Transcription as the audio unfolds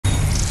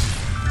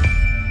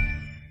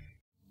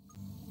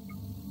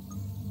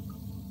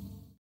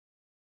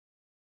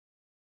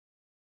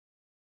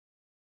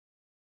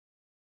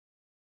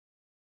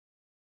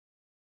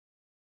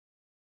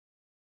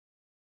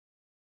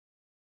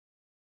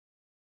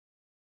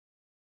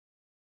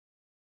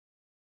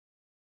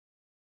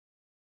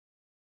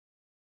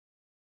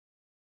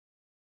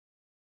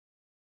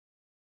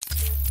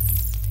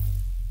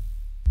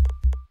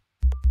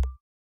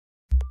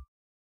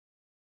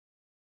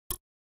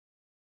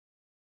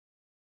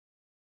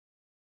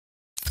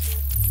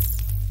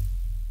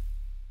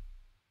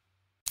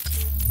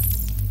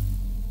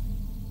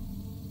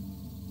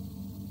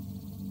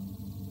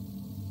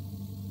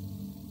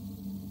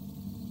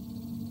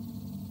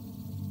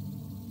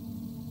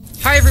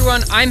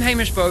everyone, I'm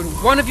Hamish Bode,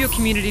 one of your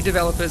community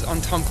developers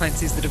on Tom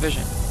Clancy's The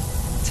Division.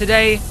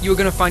 Today, you're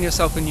going to find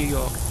yourself in New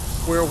York,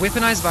 where a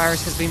weaponized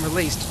virus has been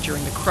released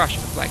during the crush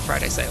of Black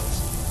Friday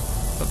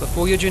sales. But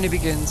before your journey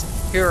begins,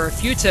 here are a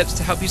few tips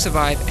to help you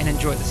survive and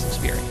enjoy this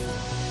experience.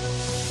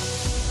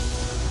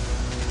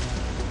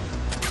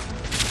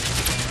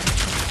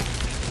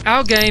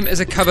 Our game is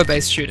a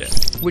cover-based shooter,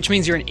 which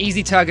means you're an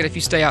easy target if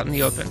you stay out in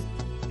the open.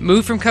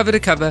 Move from cover to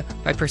cover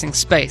by pressing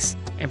space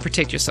and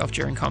protect yourself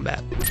during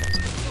combat.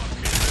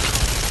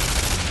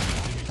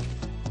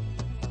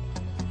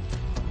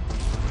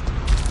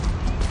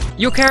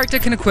 Your character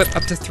can equip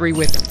up to 3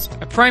 weapons,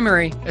 a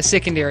primary, a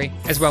secondary,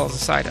 as well as a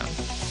sidearm.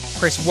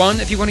 Press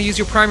 1 if you want to use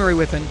your primary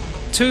weapon,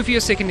 2 for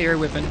your secondary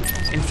weapon,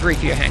 and 3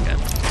 for your handgun.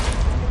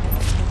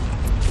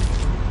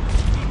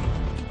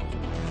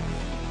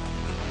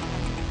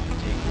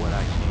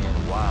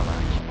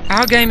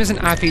 Our game is an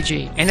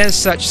RPG, and as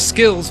such,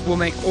 skills will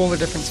make all the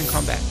difference in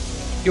combat.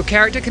 Your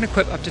character can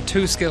equip up to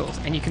 2 skills,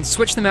 and you can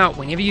switch them out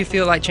whenever you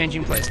feel like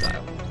changing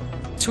playstyle.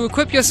 To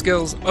equip your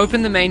skills,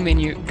 open the main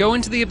menu, go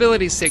into the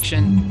abilities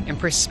section, and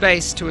press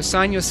space to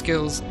assign your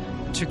skills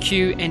to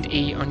Q and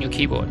E on your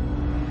keyboard.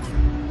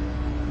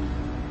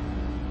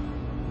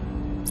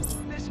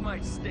 This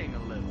might sting a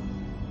little.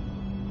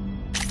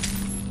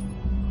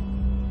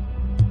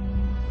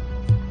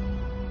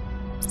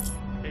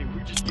 Hey,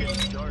 we're just getting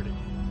started.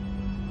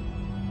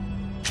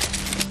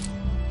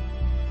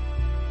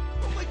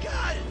 Oh my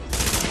god!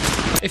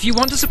 If you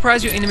want to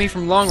surprise your enemy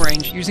from long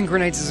range, using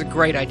grenades is a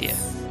great idea.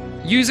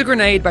 Use a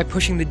grenade by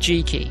pushing the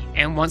G key,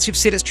 and once you've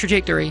set its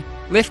trajectory,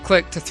 left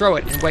click to throw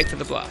it and wait for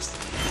the blast.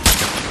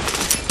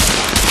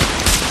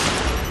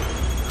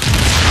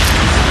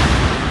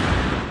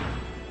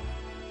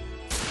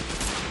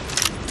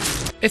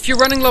 If you're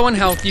running low on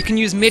health, you can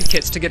use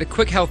medkits to get a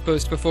quick health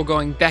boost before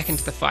going back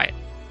into the fight.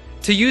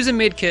 To use a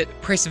medkit,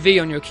 press V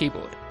on your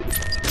keyboard.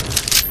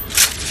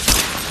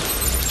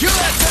 Kill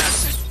that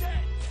bastard!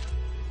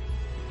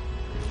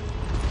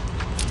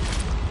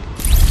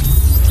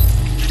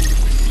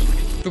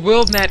 The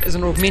world map is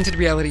an augmented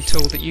reality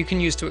tool that you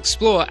can use to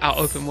explore our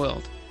open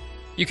world.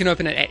 You can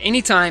open it at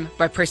any time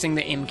by pressing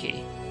the M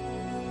key.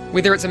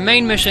 Whether it's a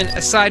main mission,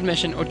 a side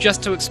mission, or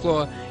just to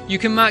explore, you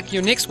can mark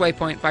your next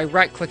waypoint by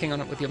right-clicking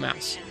on it with your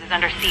mouse. Is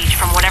under siege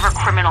from whatever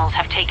criminals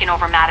have taken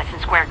over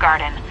Madison Square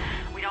Garden.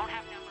 We don't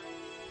have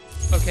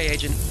numbers. Okay,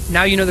 Agent,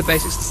 now you know the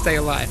basics to stay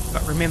alive,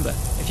 but remember,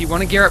 if you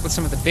want to gear up with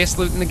some of the best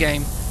loot in the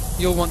game,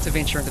 you'll want to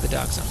venture into the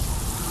dark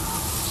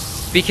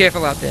zone. Be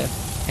careful out there,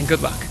 and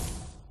good luck.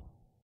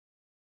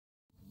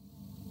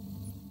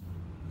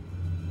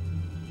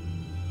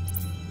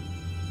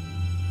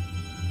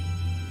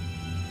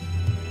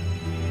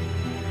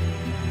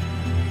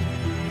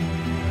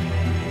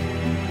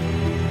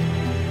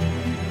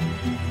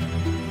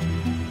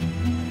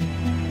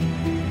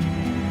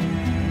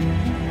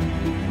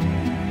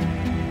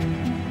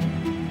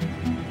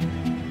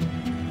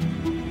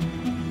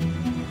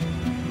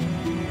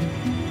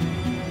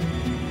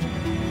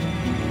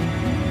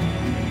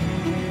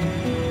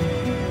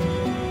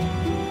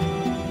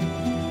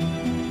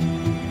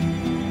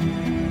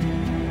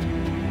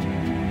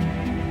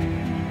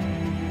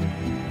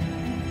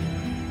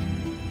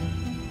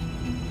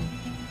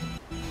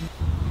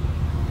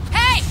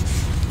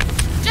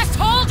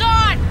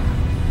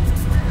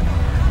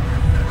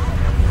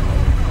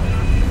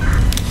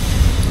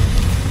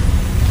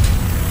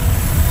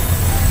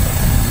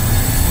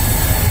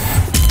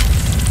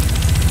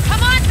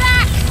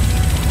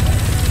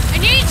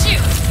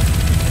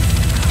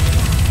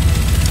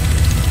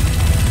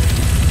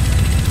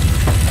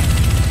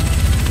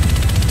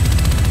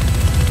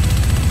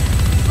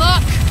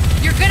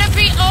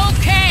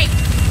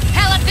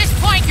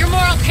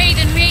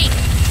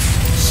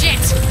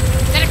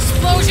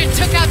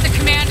 Took out the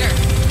commander.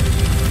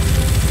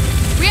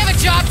 We have a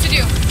job to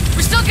do.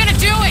 We're still gonna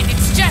do it.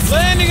 It's just...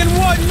 Landing in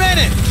 1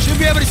 minute! Should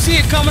be able to see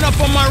it coming up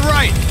on my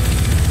right.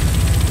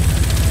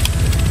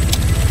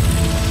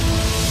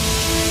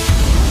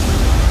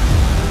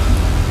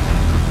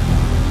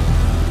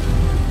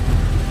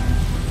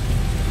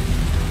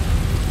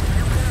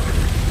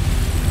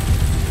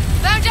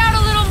 Found out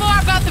a little more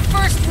about the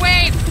first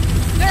wave.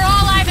 They're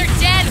all either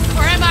dead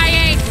or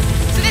MIA.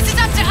 So this is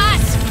up to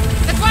us.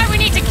 That's why we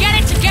need to get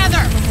it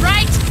together,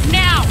 right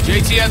now!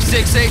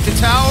 JTF-68 to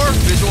tower,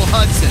 visual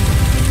Hudson.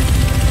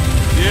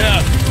 Yeah.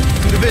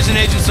 2 division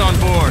agents on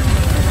board.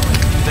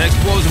 The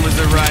explosion was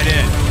their right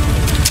in.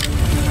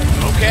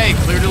 Okay,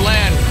 clear to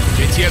land.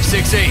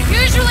 JTF-68.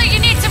 Usually you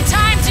need some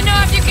time to know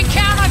if you can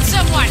count on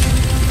someone.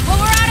 Well,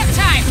 we're out of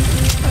time.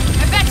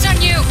 I bet's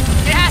on you.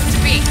 It has to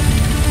be.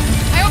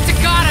 I hope to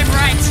God I'm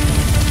right.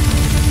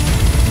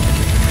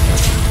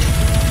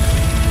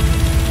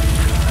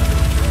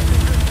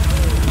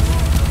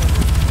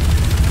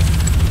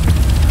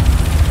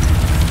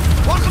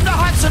 Welcome to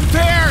Hudson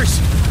Piers!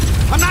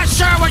 I'm not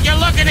sure what you're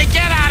looking to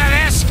get out of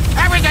this.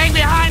 Everything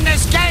behind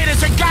this gate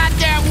is a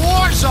goddamn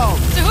war zone.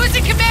 So who's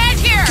in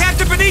command here?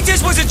 Captain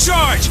Benitez was in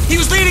charge. He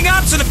was leading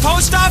ops in the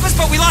post office,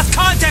 but we lost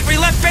contact when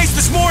he left base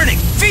this morning.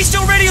 If he's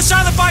still radio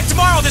silent by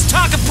tomorrow, there's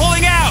talk of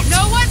pulling out.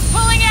 No one's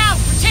pulling out.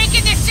 We're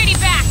taking this city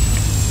back.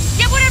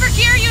 Get whatever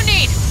gear you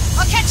need.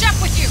 I'll catch up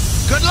with you.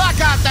 Good luck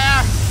out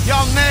there.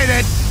 You'll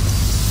need it.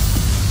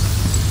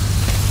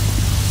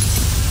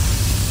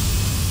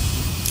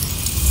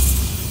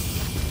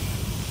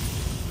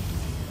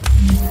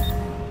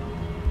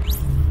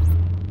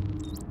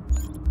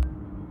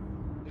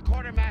 The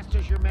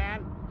quartermaster's your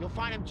man. You'll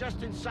find him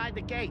just inside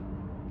the gate.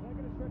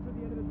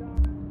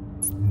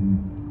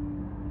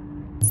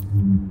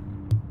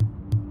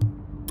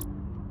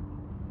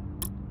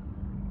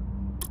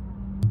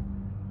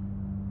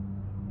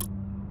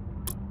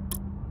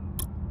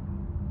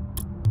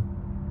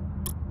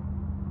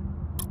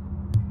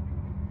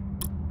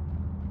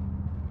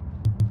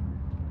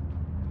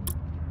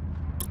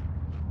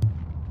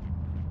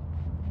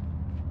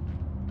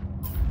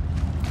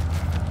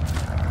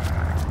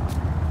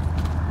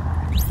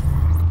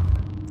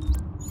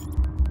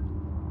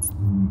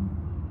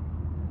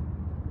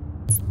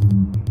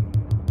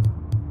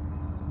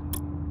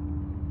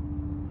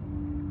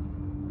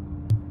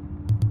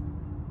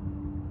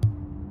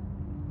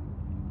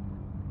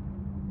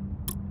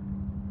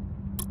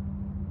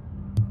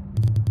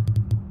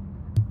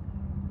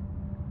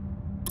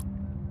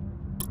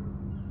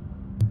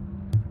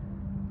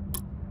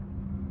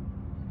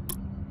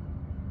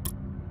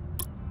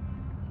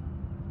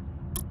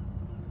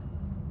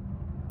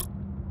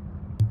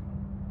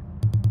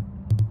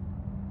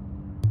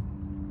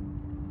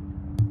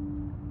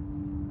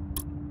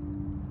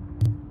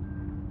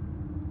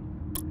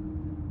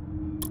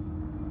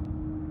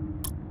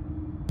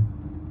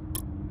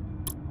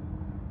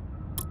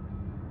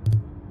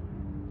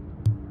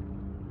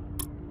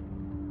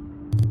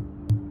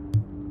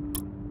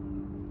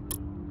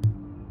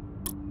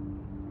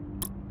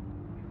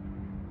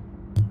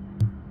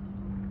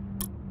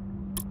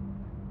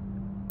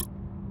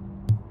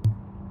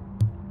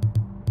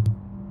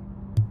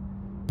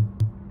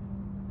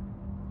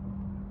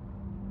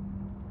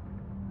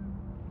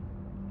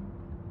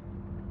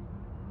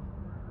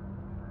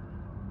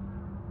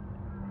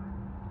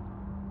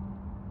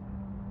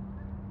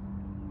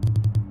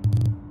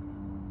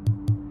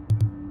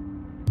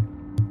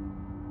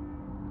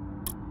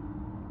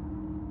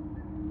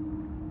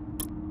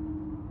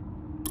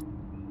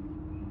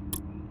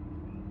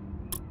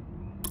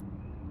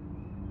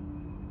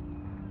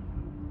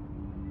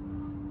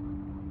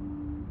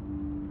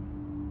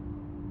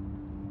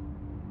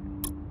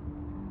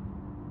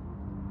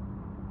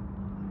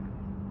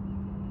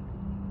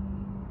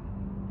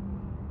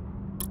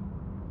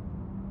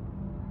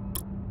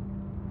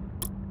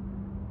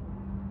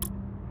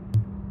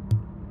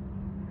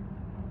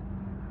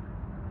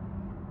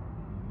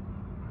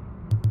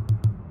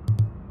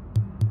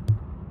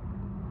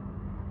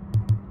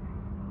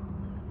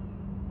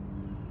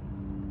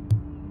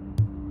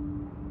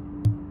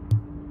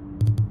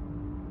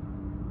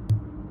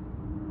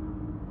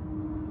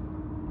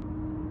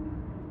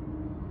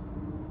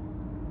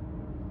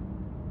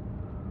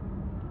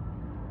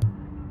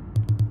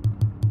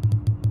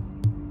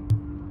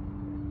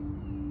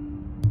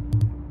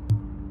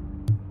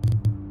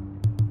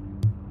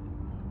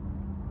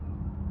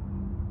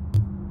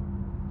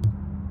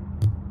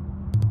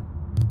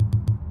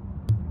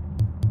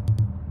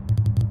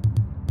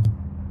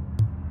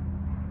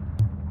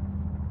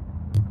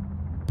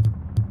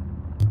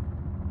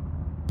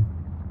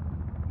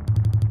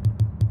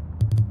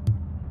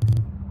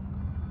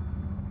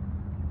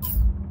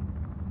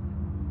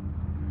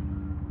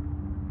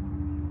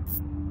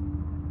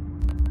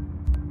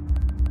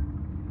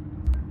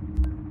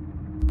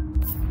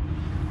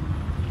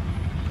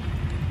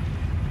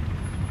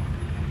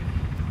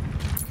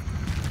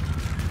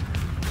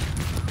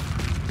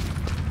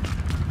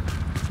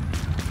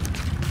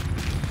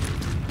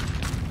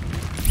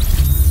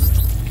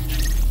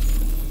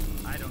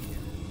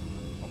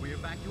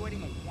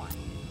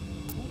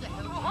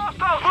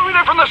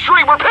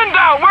 We're pinned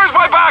down! Where's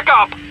my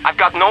backup? I've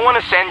got no one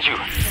to send you.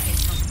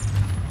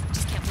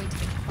 Just can't wait to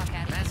get the fuck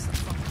out of here. That's the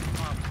fucking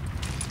problem.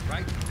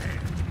 Right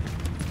there.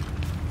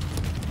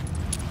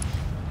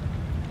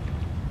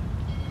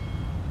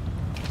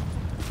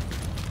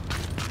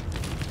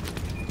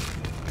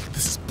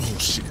 This is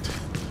bullshit.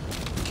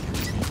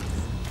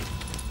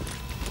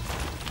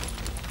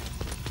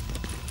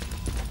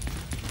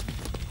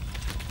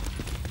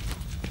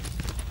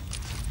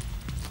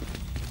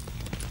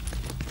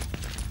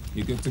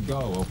 You're good to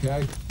go,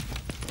 okay?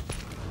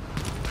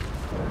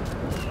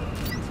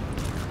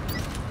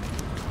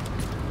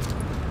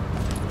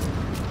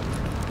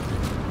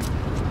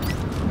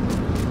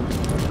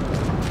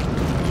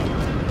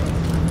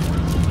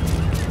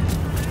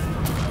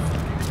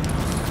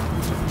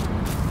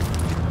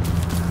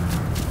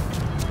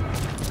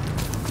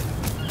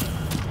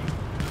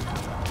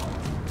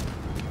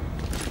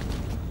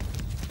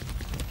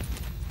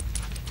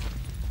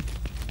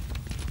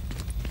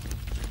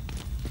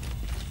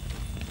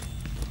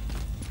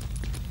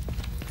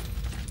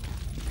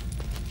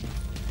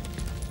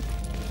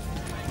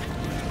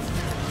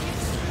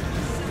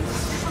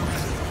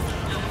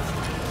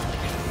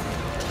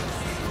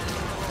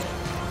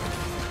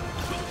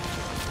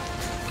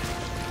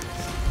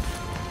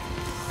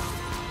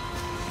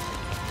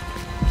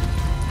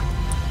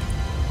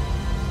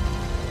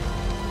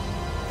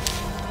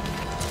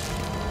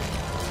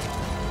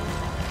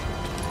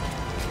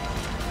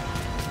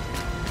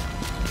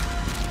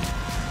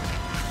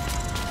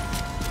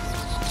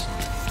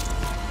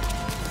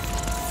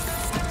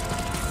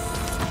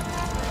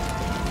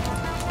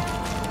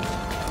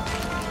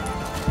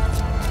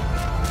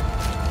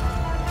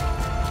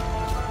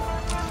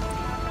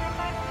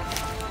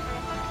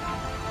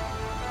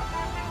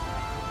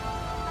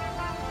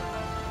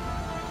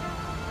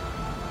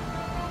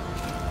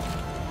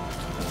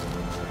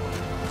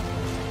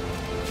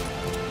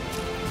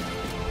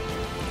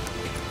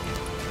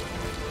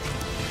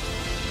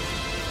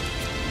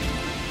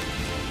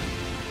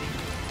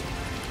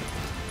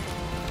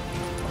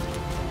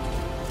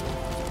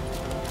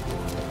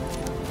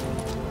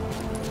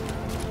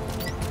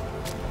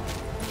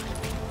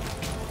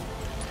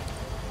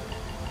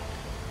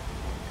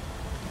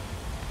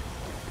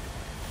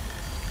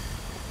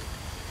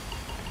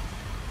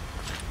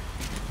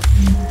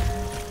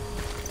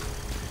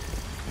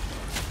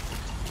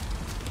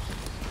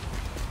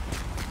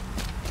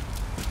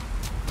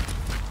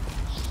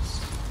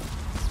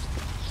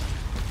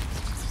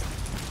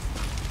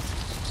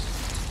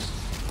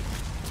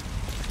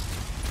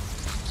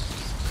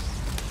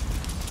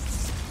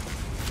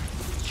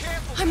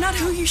 I'm not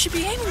who you should be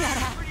aiming that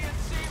at.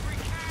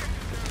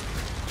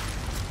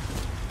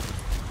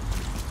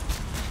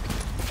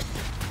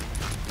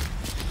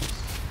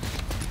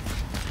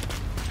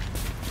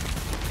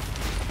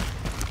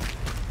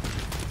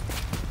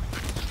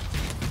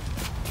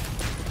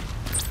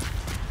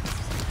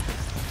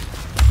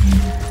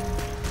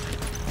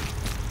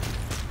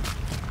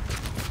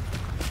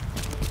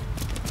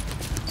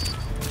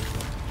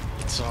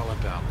 It's all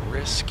about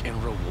risk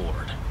and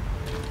reward.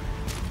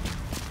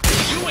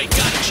 You ain't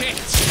got a chance.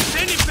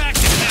 Send him back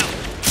to hell.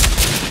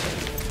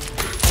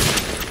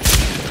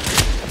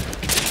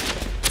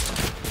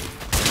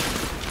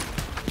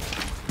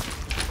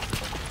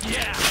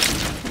 Yeah.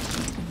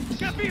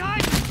 Get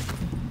behind me.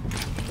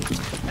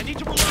 I need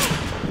to reload.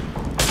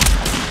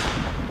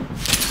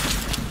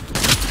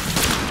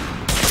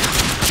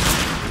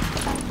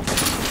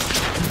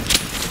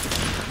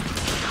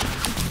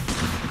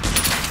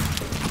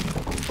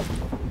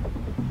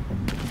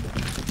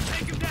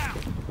 Take him down.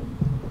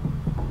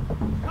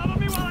 Cover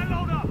me while I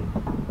load up.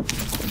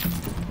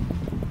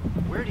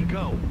 Where'd he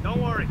go?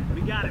 Don't worry,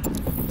 we got him.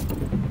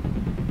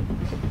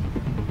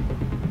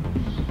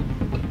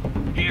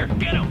 Here,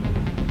 get him.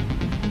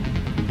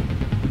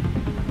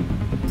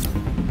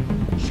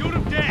 Shoot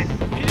him dead.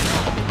 Hit him.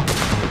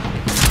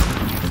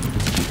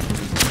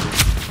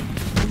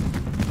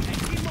 Hey,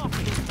 keep up.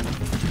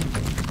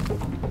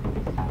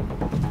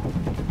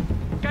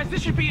 Guys,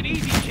 this should be an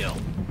easy kill.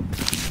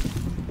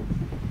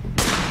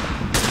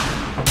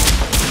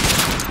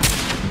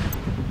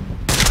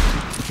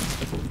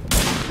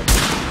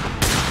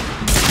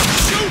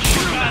 Shoot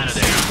him out of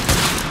there.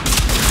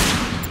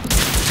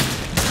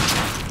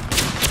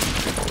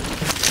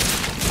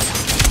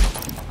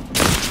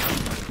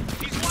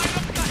 He's wide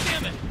up,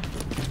 goddammit.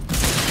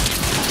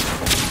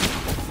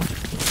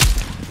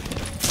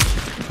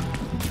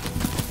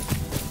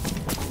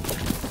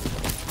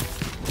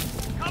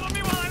 Cover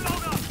me while I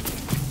load up.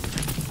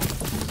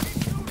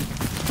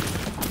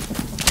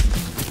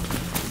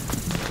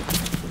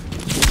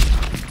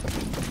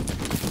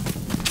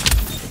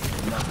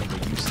 Nothing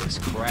but useless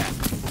crap.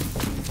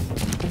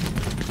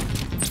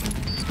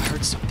 I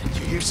heard something. Did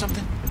you hear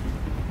something?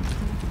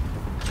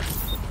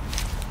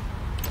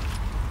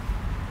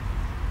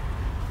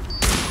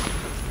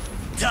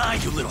 Die,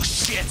 you little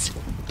shit!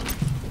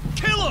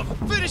 Kill him!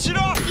 Finish it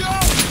off, yo!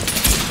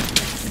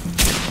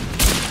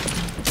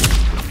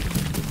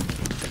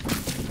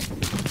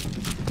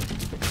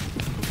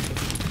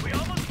 We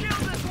almost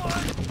killed this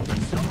one!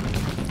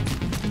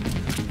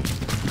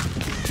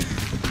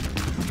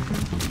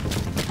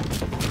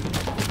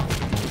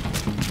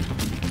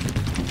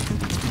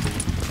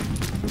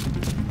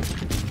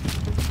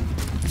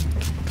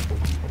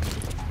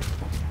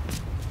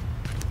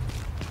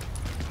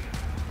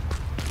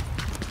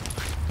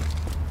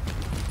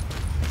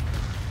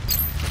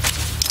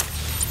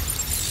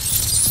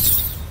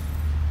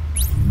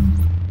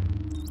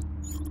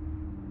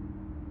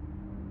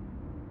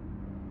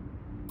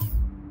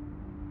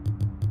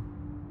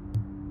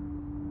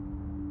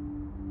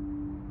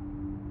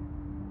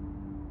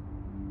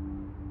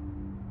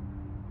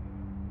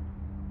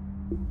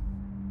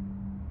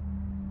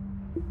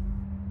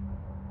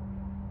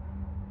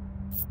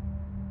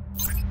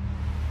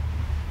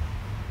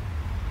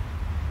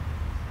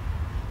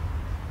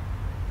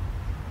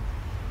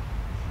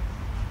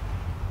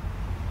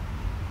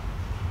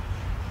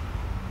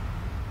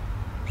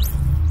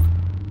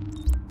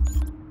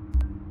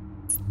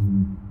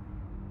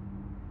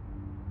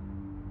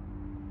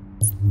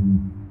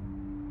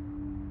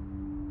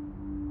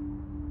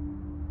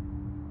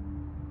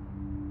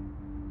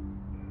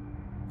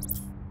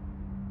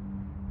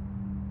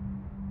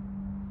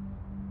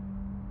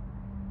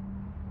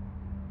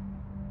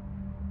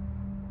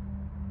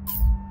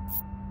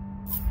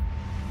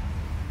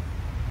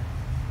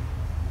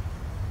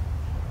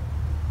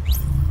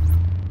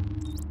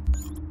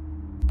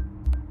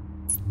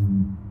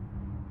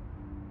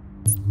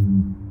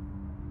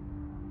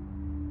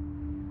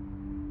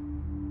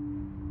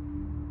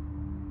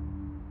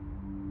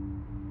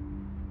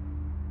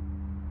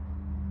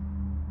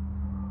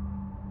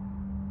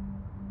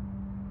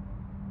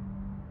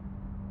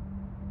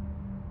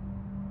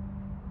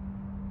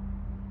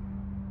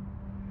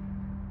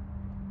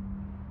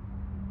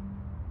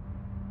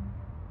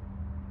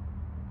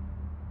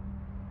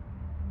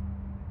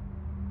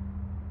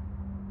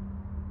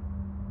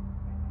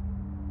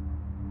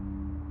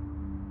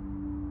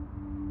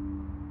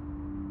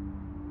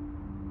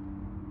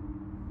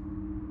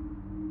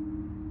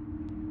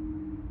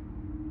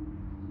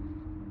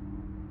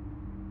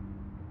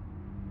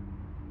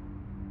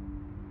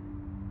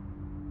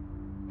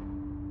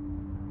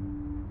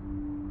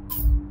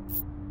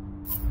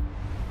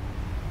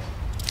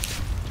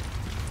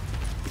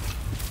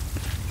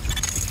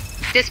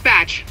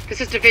 Dispatch, this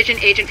is Division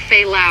Agent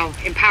Fei Lau,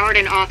 empowered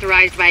and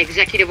authorized by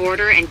Executive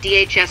Order and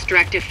DHS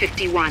Directive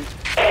 51.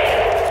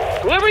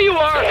 Whoever you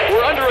are,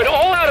 we're under an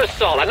all-out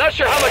assault. I'm not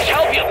sure how much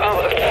help you...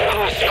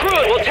 screw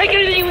it. We'll take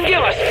anything you can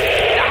give us.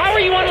 Now, how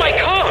are you on my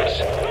comms?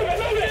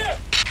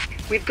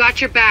 We've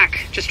got your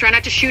back. Just try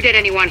not to shoot at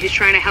anyone who's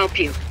trying to help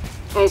you.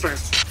 Over.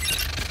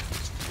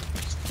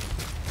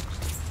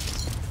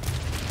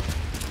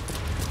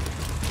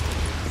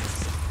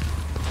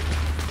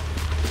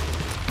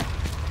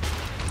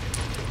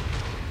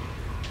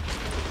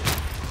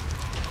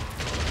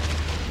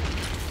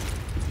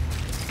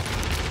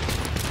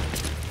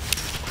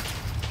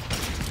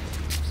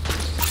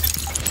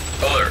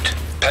 Alert.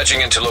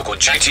 Patching into local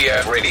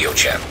GTX radio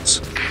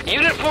channels.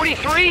 Unit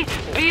 43,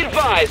 be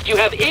advised you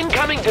have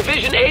incoming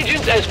division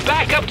agents as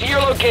backup to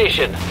your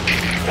location.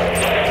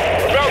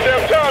 About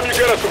damn time you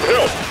get us some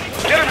help.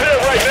 Get him here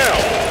right now.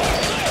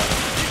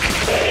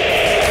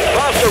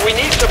 Foster, we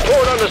need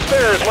support on the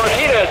stairs.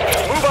 Martinez,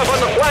 move up on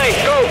the flank.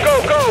 Go,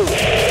 go,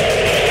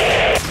 go!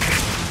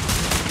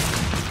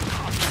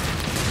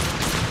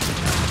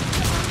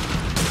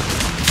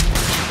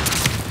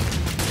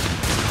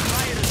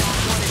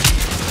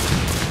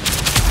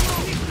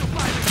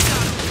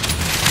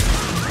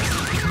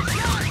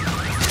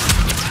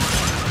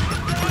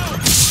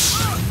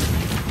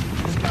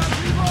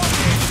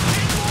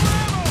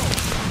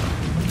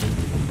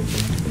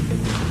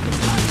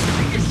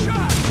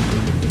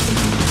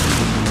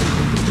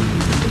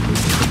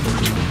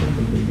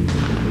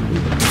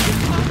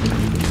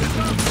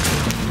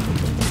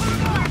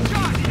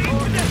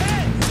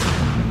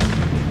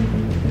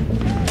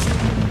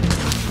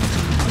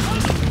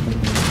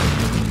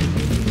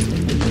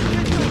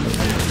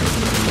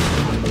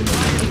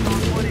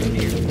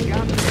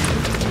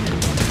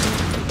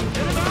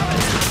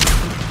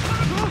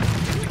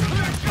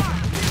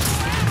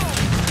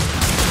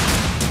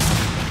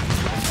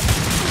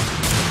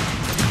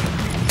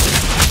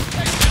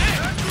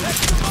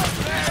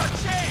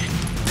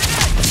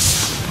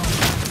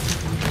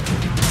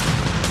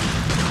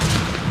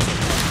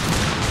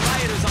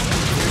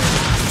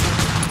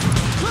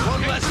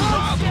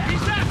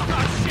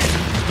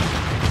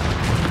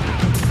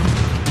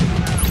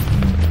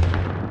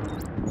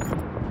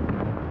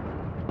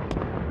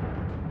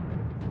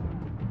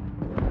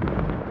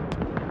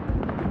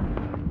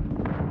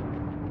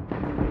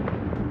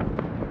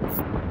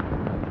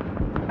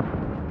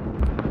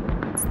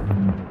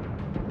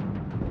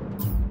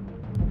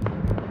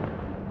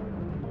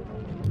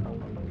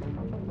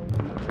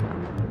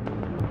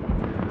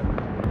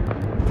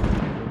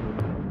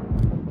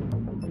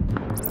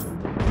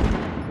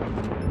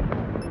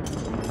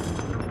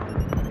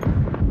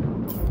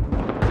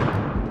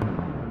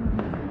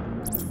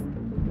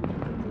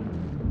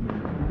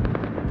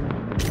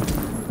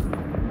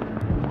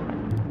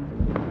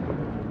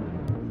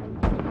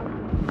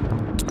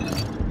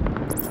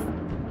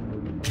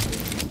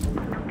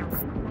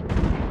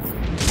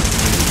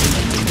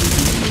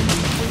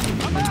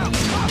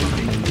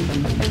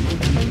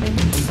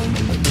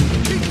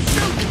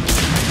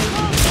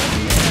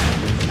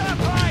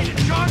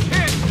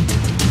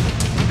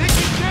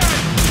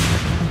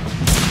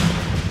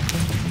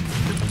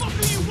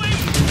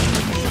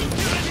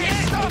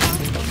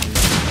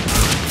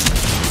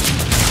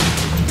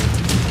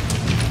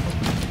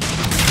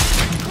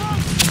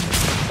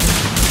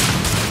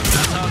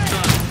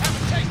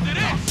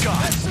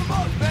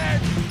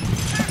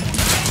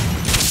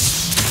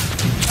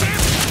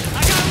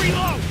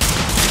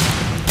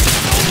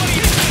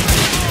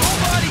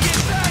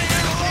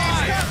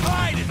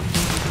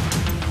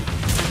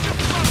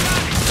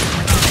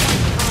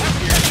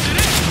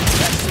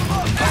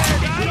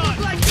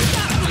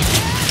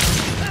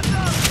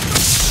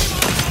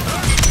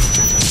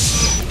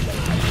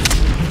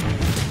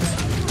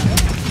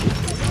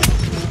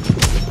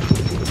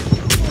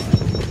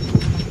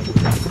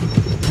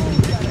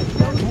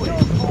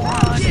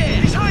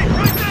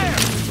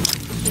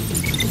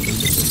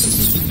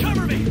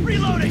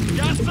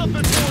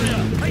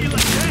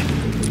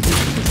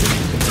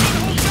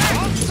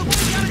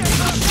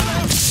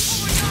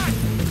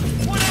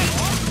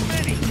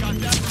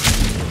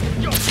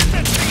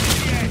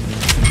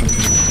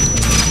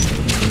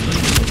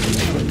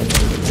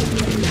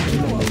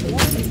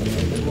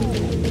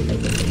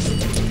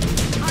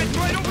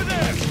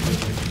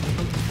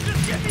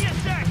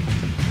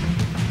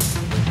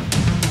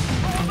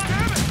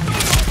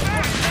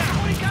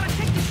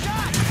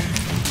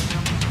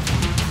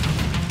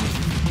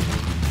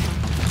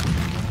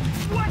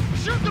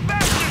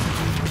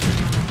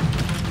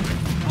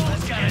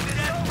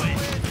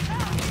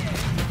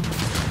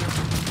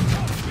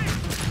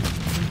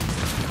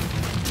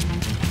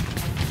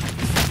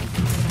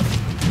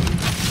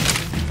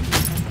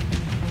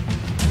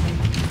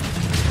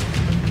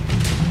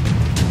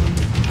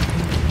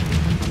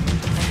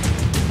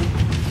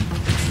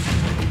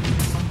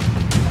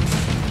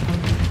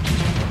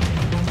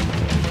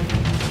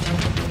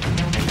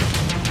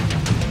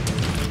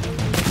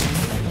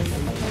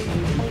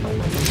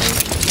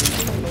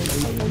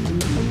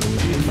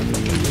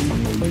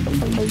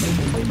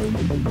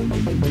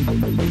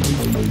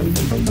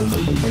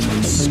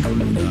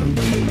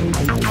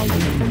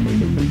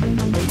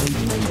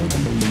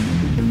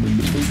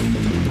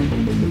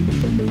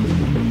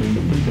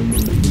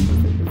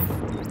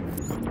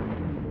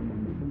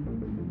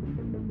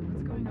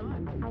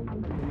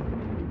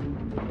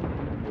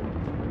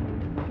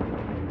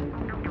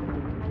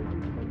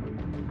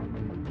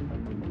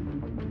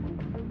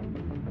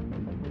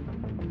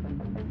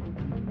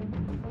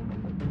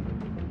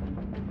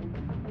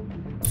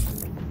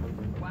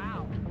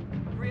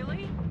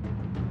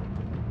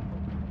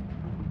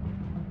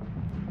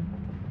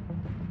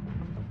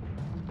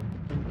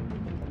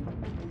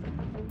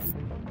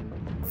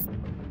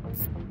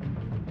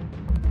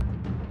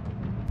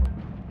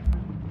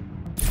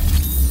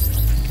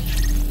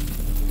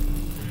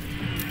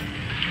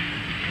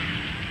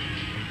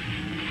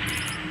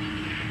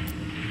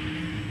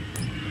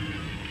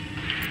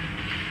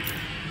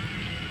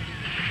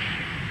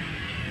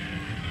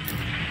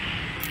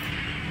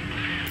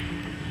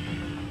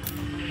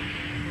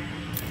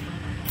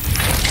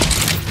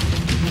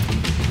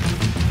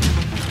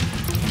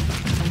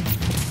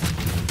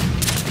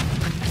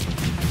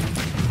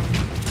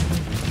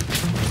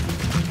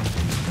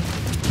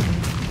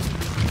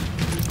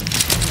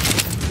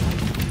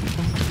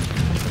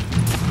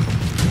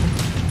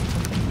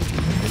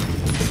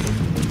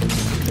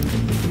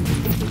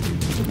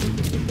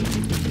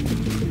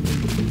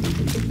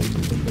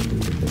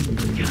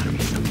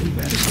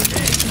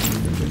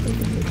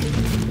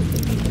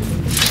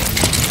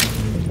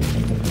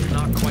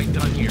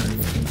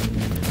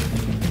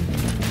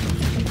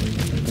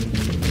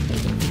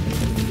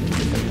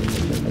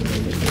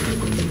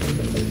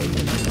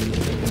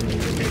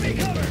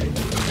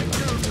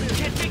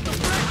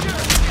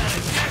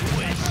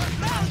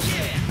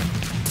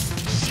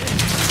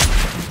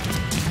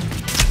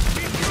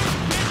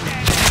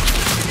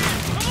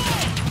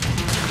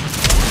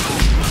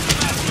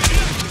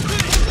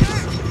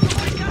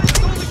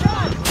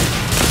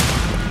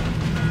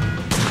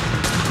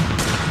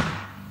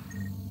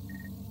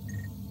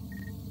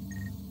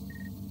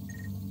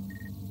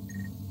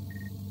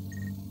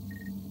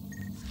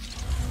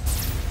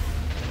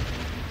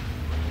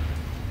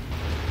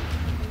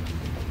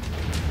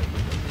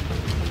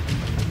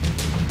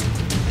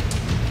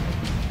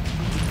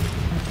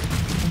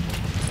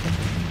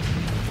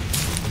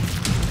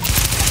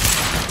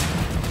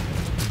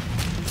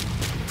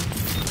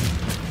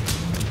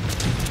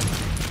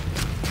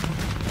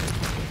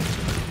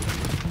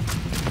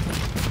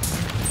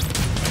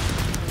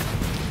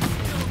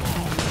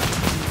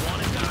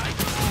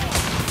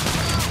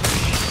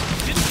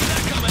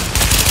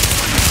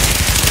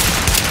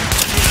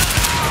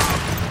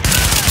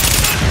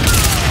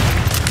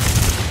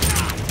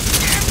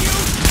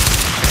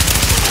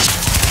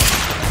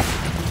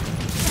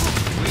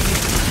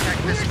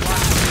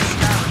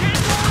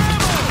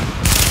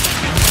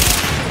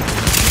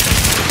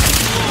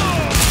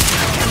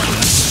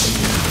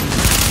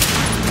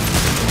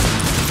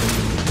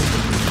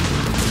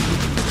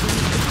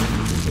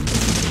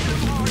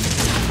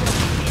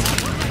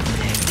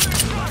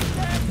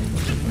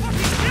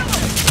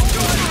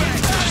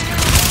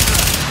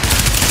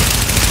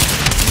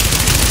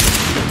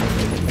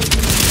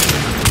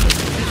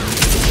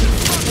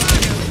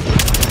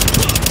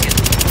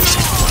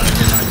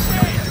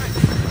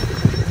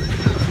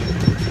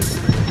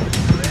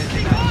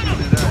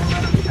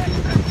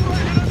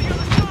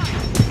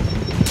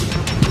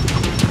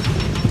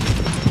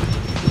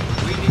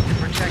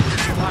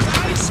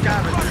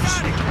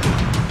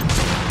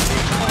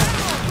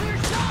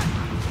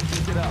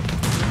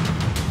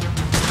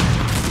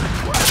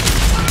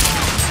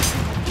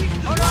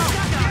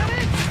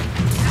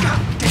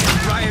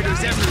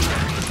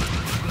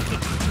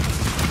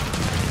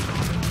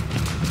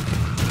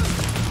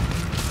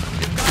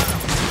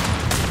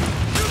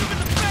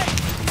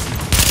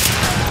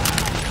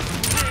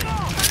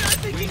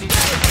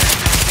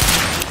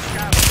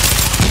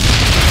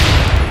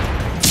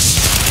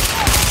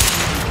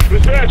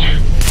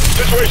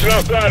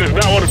 outside is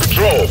now under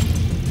control.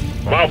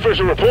 My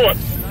official report.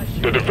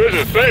 The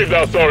division saved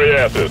our sorry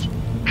asses.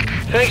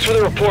 Thanks for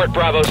the report,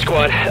 Bravo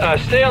Squad.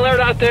 Stay alert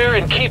out there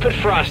and keep it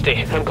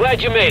frosty. I'm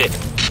glad you made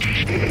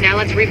it. Now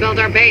let's rebuild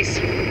our base.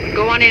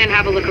 Go on in and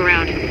have a look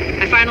around.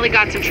 I finally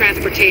got some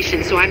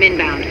transportation, so I'm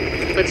inbound.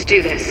 Let's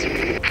do this.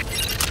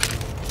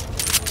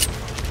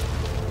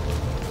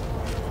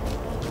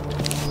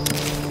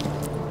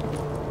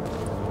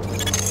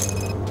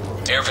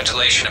 Air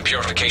ventilation and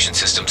purification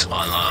systems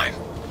online.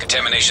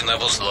 Contamination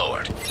levels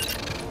lowered.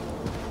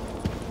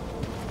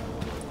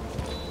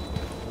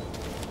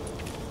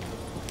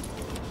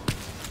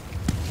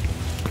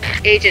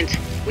 Agent,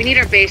 we need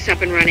our base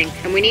up and running,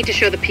 and we need to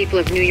show the people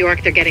of New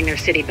York they're getting their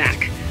city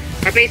back.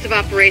 Our base of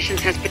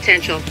operations has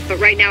potential, but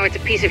right now it's a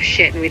piece of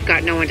shit and we've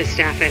got no one to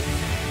staff it.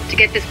 To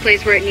get this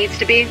place where it needs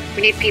to be,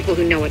 we need people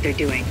who know what they're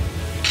doing.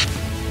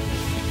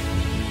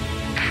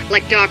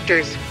 Like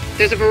doctors.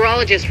 There's a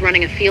virologist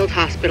running a field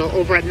hospital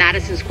over at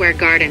Madison Square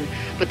Garden,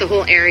 but the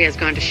whole area's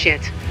gone to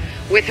shit.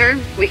 With her,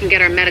 we can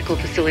get our medical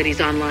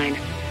facilities online.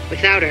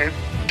 Without her...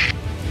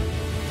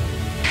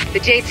 The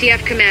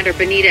JTF commander,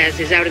 Benitez,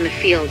 is out in the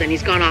field and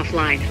he's gone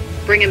offline.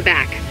 Bring him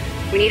back.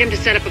 We need him to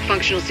set up a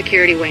functional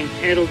security wing,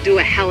 and it'll do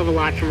a hell of a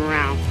lot for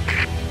morale.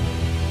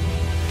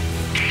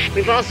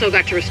 We've also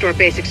got to restore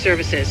basic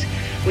services.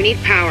 We need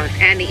power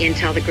and the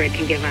intel the grid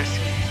can give us.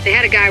 They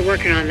had a guy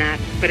working on that,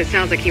 but it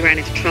sounds like he ran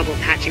into trouble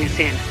patching us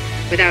in.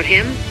 Without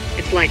him,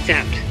 it's lights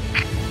out.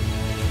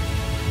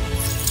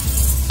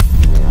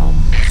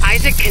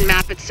 Isaac can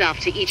map itself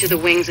to each of the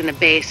wings in the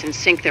base and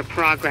sync their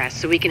progress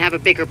so we can have a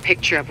bigger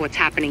picture of what's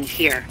happening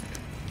here.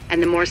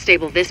 And the more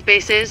stable this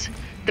base is,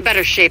 the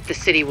better shape the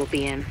city will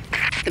be in.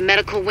 The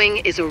medical wing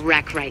is a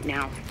wreck right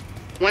now.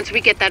 Once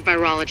we get that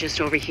virologist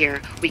over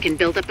here, we can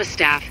build up a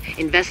staff,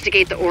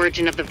 investigate the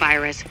origin of the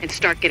virus, and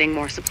start getting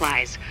more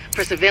supplies.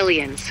 For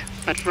civilians,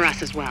 but for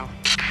us as well.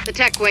 The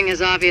tech wing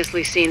has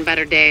obviously seen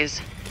better days.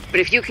 But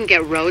if you can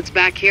get Rhodes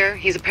back here,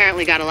 he's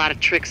apparently got a lot of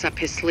tricks up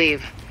his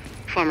sleeve.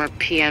 Former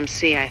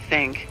PMC, I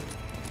think.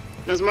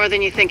 Knows more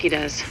than you think he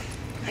does.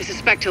 I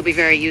suspect he'll be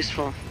very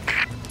useful.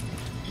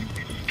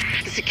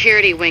 The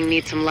security wing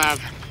needs some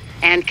love.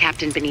 And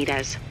Captain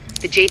Benitez.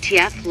 The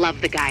JTF love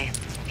the guy.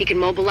 He can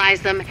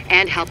mobilize them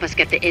and help us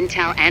get the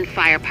intel and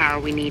firepower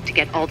we need to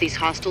get all these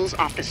hostiles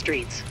off the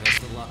streets.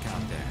 Best of luck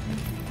out there.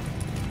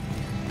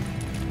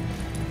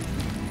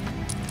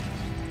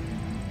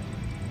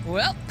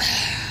 Well,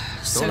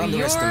 so Don't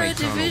you're a underestimate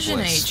division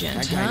Colonel Boyce. agent,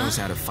 That guy huh? knows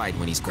how to fight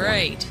when he's cornered.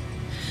 Great.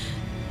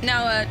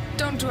 Now,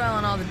 don't dwell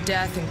on all the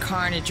death and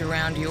carnage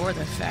around you or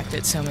the fact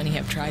that so many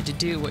have tried to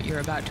do what you're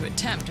about to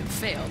attempt and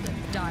failed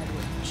and died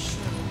with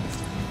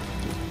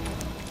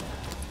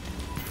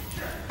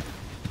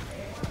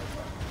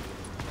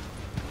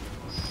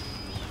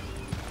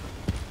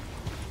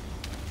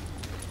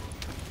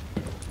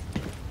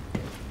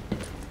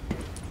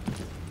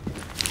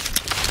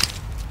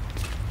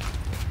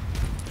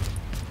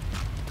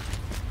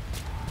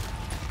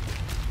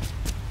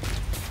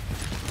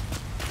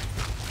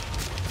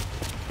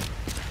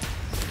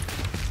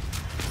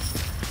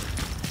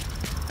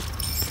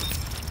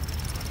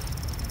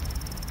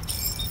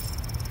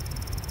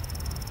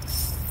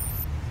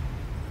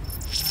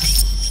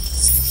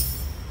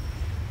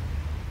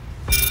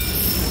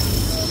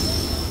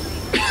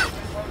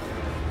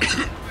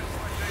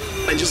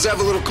I just have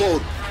a little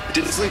cold.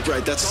 Didn't sleep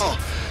right, that's all.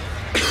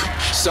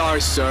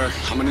 Sorry, sir.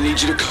 I'm gonna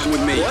need you to come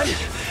with me. What?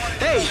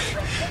 Hey!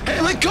 Hey,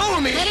 let go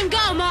of me! Let him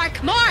go,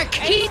 Mark! Mark!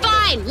 He's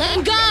fine! Let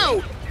him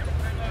go!